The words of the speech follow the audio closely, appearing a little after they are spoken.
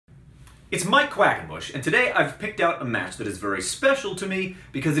It's Mike Quackenbush, and today I've picked out a match that is very special to me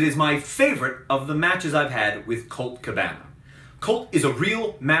because it is my favorite of the matches I've had with Colt Cabana. Colt is a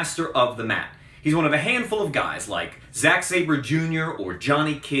real master of the mat. He's one of a handful of guys like Zack Sabre Jr. or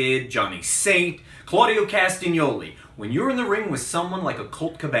Johnny Kidd, Johnny Saint, Claudio Castagnoli. When you're in the ring with someone like a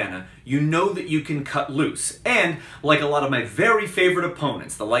Colt Cabana, you know that you can cut loose. And like a lot of my very favorite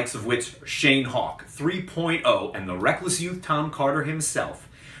opponents, the likes of which are Shane Hawk, 3.0, and the reckless youth Tom Carter himself,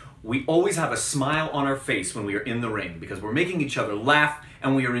 we always have a smile on our face when we are in the ring because we're making each other laugh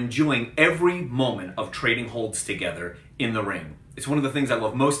and we are enjoying every moment of trading holds together in the ring. It's one of the things I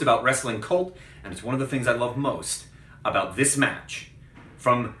love most about wrestling Colt, and it's one of the things I love most about this match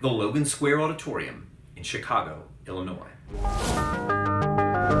from the Logan Square Auditorium in Chicago, Illinois.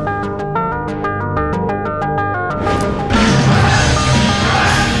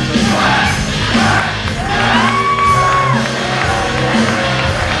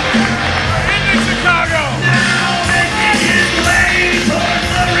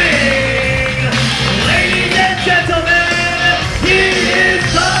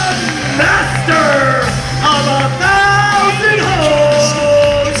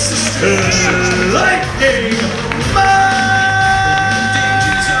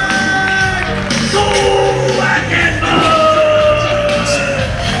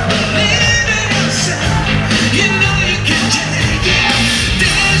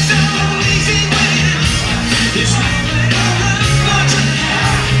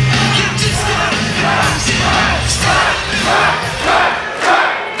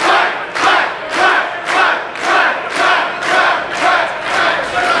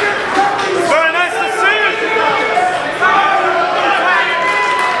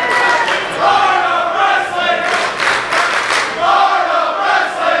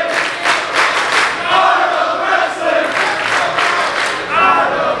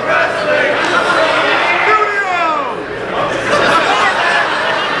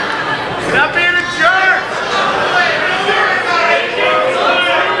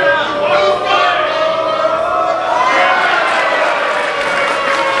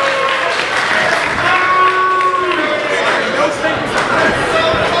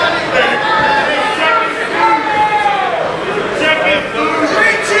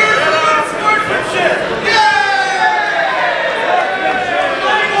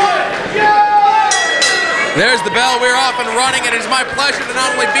 There's the bell. We're off and running, and it is my pleasure to not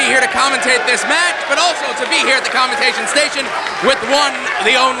only be here to commentate this match, but also to be here at the commentation station with one,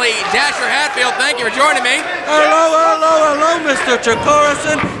 the only, Dasher Hatfield. Thank you for joining me. Hello, hello, hello, Mr.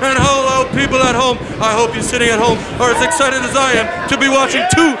 Chikorison, and hello, people at home. I hope you sitting at home are as excited as I am to be watching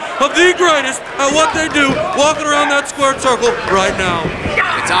two of the greatest at what they do, walking around that square circle right now.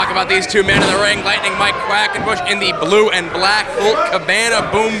 To talk about these two men in the ring, Lightning Mike Quackenbush in the blue and black, Colt Cabana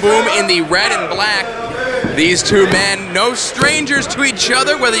Boom Boom in the red and black. These two men, no strangers to each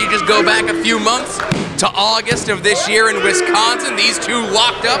other, whether you just go back a few months to August of this year in Wisconsin. These two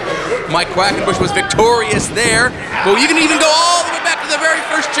locked up. Mike Quackenbush was victorious there. But you can even go all the way back to the very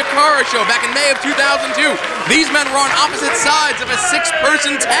first Chikara show back in May of 2002. These men were on opposite sides of a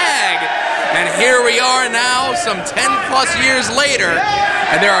six-person tag. And here we are now, some 10-plus years later,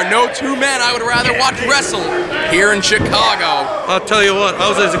 and there are no two men I would rather watch wrestle here in Chicago. I'll tell you what,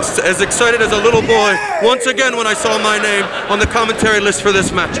 I was as excited as a little boy once again when I saw my name on the commentary list for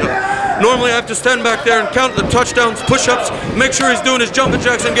this matchup. Normally I have to stand back there and count the touchdowns, push-ups, make sure he's doing his jumping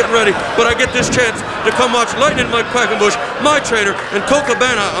jacks and getting ready. But I get this chance to come watch Lightning Mike Quackenbush, my trainer, and Colt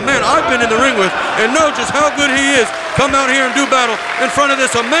Cabana, a man I've been in the ring with and know just how good he is, come out here and do battle in front of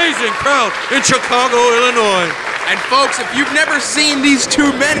this amazing crowd in Chicago, Illinois. And folks, if you've never seen these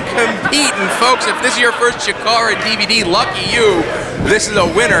two men compete, and folks, if this is your first Chikara DVD, lucky you, this is a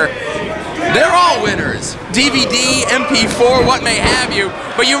winner. They're all winners. DVD, MP4, what may have you.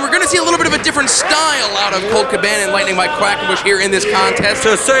 But you were going to see a little bit of a different style out of Colt Cabana and Lightning Mike Quackenbush here in this contest.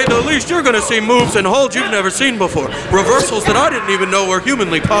 To say the least, you're going to see moves and holds you've never seen before. Reversals that I didn't even know were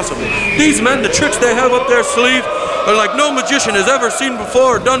humanly possible. These men, the tricks they have up their sleeve are like no magician has ever seen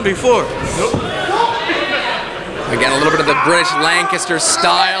before or done before. Nope. Again, a little bit of the British Lancaster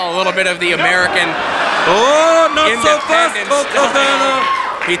style, a little bit of the American not so fast, Colt Cabana.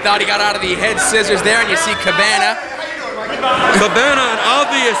 He thought he got out of the head scissors there, and you see Cabana. Cabana, an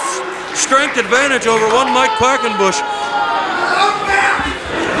obvious strength advantage over one Mike Quackenbush.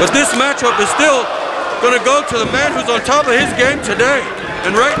 But this matchup is still going to go to the man who's on top of his game today.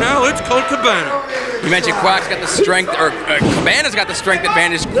 And right now, it's Colt Cabana. You mentioned Quack's got the strength, or Cabana's got the strength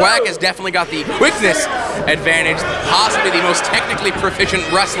advantage. Quack has definitely got the quickness advantage, possibly the most technically proficient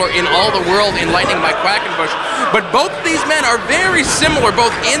wrestler in all the world in Lightning Mike Quackenbush. But both of these men are very similar,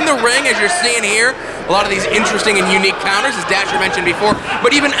 both in the ring, as you're seeing here. A lot of these interesting and unique counters, as Dasher mentioned before, but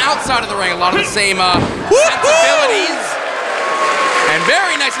even outside of the ring, a lot of the same sensibilities. And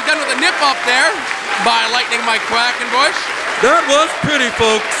very nicely done with the nip up there by Lightning Mike Quackenbush. That was pretty,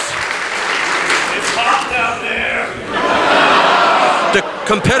 folks. It's hot down there. The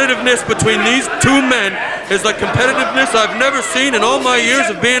competitiveness between these two men is like competitiveness I've never seen in all my years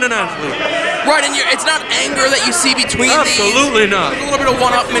of being an athlete. Right, and it's not anger that you see between these. Absolutely not. There's a little bit of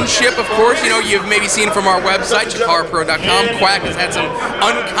one-upmanship, of course. You know, you've maybe seen from our website, ChikaraPro.com. Quack has had some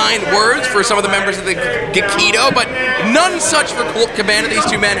unkind words for some of the members of the Gekido, but none such for Colt Cabana. These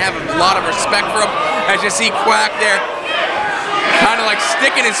two men have a lot of respect for him. As you see Quack there, kind of like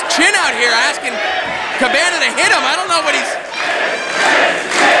sticking his chin out here, asking Cabana to hit him. I don't know what he's...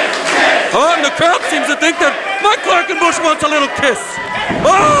 Oh, and the crowd seems to think that Mike Quackenbush wants a little kiss.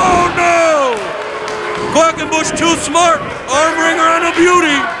 Oh, no! Quackenbush too smart. Arm wringer and a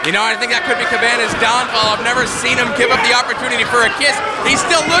beauty. You know, I think that could be Cabana's downfall. I've never seen him give up the opportunity for a kiss. He's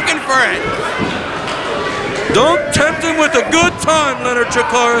still looking for it. Don't tempt him with a good time, Leonard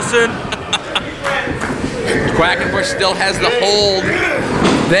Chikarison. Quackenbush still has the hold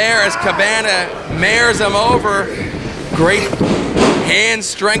there as Cabana mares him over. Great hand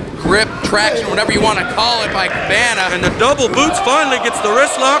strength, grip, traction, whatever you want to call it by Cabana. And the double boots finally gets the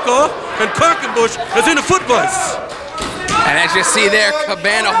wrist lock off, and Quackenbush is in a foot vice. And as you see there,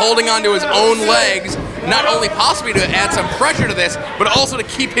 Cabana holding onto his own legs, not only possibly to add some pressure to this, but also to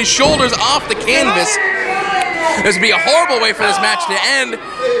keep his shoulders off the canvas. This would be a horrible way for this match to end.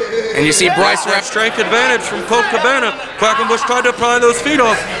 And you see Bryce That strength advantage from Colt Cabana. Quackenbush tried to pry those feet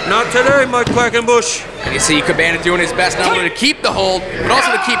off. Not today, Mike Quackenbush. And you see Cabana doing his best not only to keep the hold, but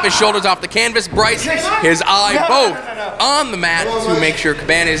also to keep his shoulders off the canvas. Bryce, his eye both on the mat to make sure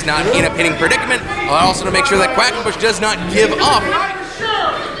Cabana is not in a pinning predicament, but also to make sure that Quackenbush does not give up.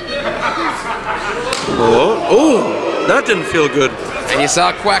 Oh, that didn't feel good. And you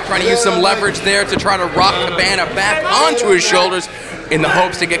saw Quack trying to use some leverage there to try to rock Cabana back onto his shoulders in the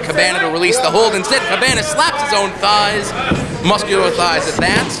hopes to get Cabana to release the hold. Instead, Cabana slaps his own thighs, muscular thighs at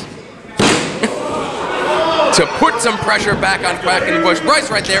that, to put some pressure back on Quackenbush. Bryce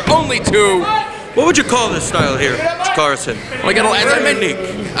right there, only two. What would you call this style here, Carson? Well, again,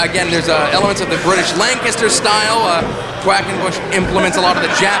 there's elements of the British Lancaster style. Quackenbush implements a lot of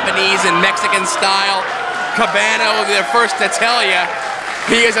the Japanese and Mexican style. Cabana will be the first to tell you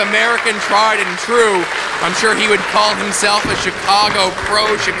he is American tried and true. I'm sure he would call himself a Chicago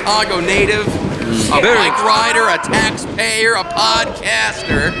pro, Chicago native, a bike rider, a taxpayer, a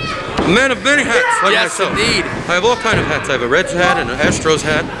podcaster. A man of many hats, like yes, myself. Indeed. I have all kind of hats. I have a Reds hat and an Astros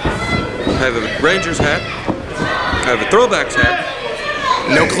hat. I have a Rangers hat. I have a Throwbacks hat.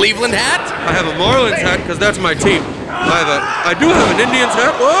 No Cleveland hat? I have a Marlins hat because that's my team. I do have an Indians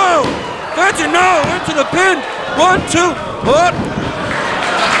hat. Whoa! Fancy no! Into the pin! 1, 2, what?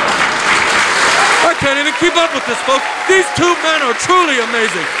 I can't even keep up with this, folks. These two men are truly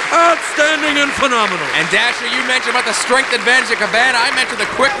amazing. Outstanding and phenomenal. And Dasher, you mentioned about the strength advantage of Cabana. I mentioned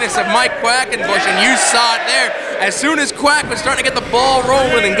the quickness of Mike Quackenbush, and you saw it there. As soon as Quack was starting to get the ball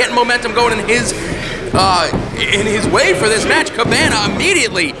rolling and getting momentum going in his way for this match, Cabana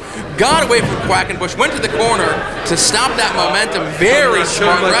immediately got away from Quackenbush, went to the corner to stop that momentum. Very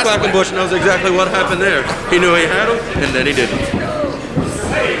smart wrestling. Quackenbush knows exactly what happened there. He knew he had him, and then he didn't.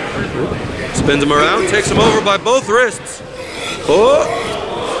 Spins him around, takes him over by both wrists. Oh,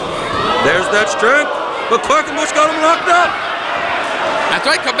 there's that strength, but Quackenbush got him locked up. That's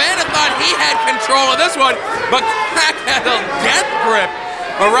right, Cabana thought he had control of this one, but Quack had a death grip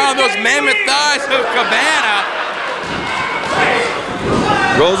around those mammoth thighs of Cabana.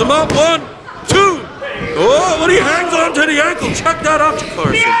 Rolls him up, 1, 2. Oh, when he hangs on to the ankle, check that out,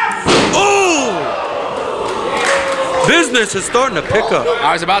 Carson. Oh! Business is starting to pick up.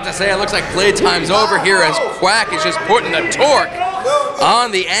 I was about to say, it looks like playtime's over here as Quack is just putting the torque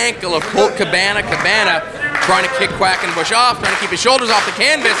on the ankle of Colt Cabana. Cabana trying to kick Quackenbush off, trying to keep his shoulders off the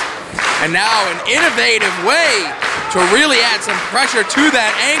canvas. And now an innovative way to really add some pressure to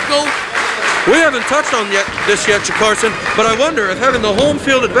that ankle. We haven't touched on this yet, Carson, but I wonder if having the home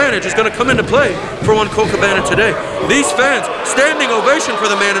field advantage is going to come into play for one Colt Cabana today. These fans, standing ovation for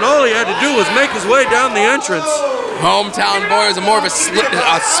the man, and all he had to do was make his way down the entrance. Hometown boy was more of a split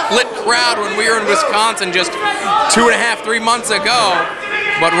crowd when we were in Wisconsin just 2.5, 3 months ago.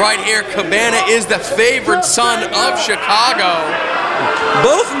 But right here, Cabana is the favored son of Chicago.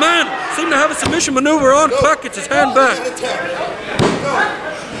 Both men seem to have a submission maneuver on. Quack gets his hand back.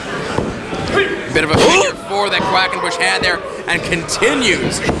 Bit of a figure four that Quackenbush had there, and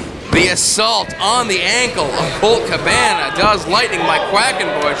continues the assault on the ankle of Colt Cabana. Does lightning Mike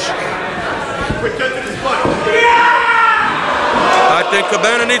Quackenbush. I think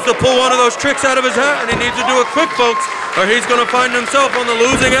Cabana needs to pull one of those tricks out of his hat, and he needs to do it quick, folks, or he's going to find himself on the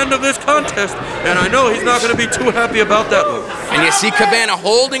losing end of this contest, and I know he's not going to be too happy about that one. And you see Cabana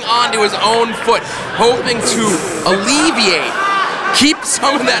holding on to his own foot, hoping to alleviate, keep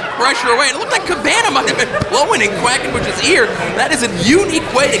some of that pressure away. And it looked like Cabana might have been blowing in Quackenbush's ear. That is a unique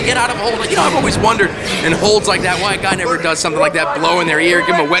way to get out of a hold. You know, I've always wondered in holds like that why a guy never does something like that, blow in their ear,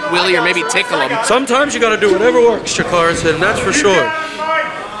 give them a wet willy, or maybe tickle them. Sometimes you got to do whatever works, Shakara said, and that's for sure.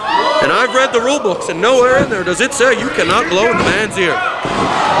 And I've read the rule books, and nowhere in there does it say you cannot blow in the man's ear.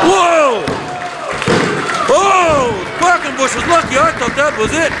 Whoa! Oh! Quackenbush was lucky. I thought that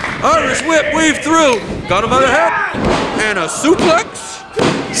was it. Irish whip, weave through. Got him by the head. And a suplex.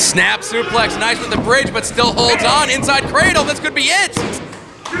 Snap suplex, nice with the bridge, but still holds on. Inside cradle, this could be it.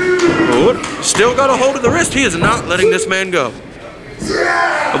 Good. Still got a hold of the wrist. He is not letting this man go.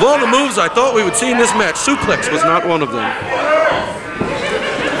 Of all the moves I thought we would see in this match, suplex was not one of them.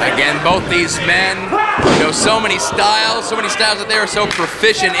 Again, both these men know so many styles that they are so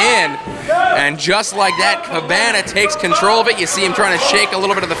proficient in. And just like that, Cabana takes control of it. You see him trying to shake a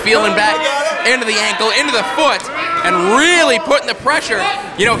little bit of the feeling back into the ankle, into the foot, and really putting the pressure.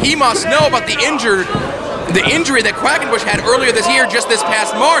 You know, he must know about the injury that Quackenbush had earlier this year, just this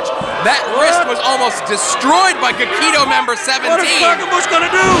past March. That wrist was almost destroyed by Kakito member 17. What is Quackenbush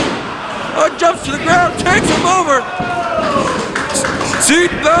gonna do? Jumps to the ground, takes him over.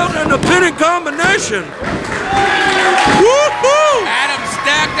 Seat belt and the pinning combination. Woohoo! Adam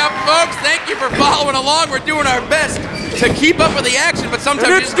stacked up, folks. Thank you for following along. We're doing our best to keep up with the action, but sometimes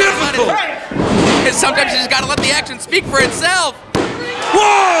you just gotta let the action speak for itself.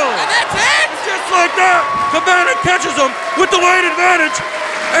 Whoa! And that's it! Just like that, Cabana catches him with the weight advantage,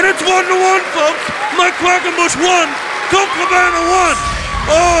 and it's 1-1, folks. Mike Quackenbush won. Colt Cabana won.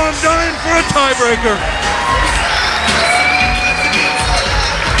 Oh, I'm dying for a tiebreaker.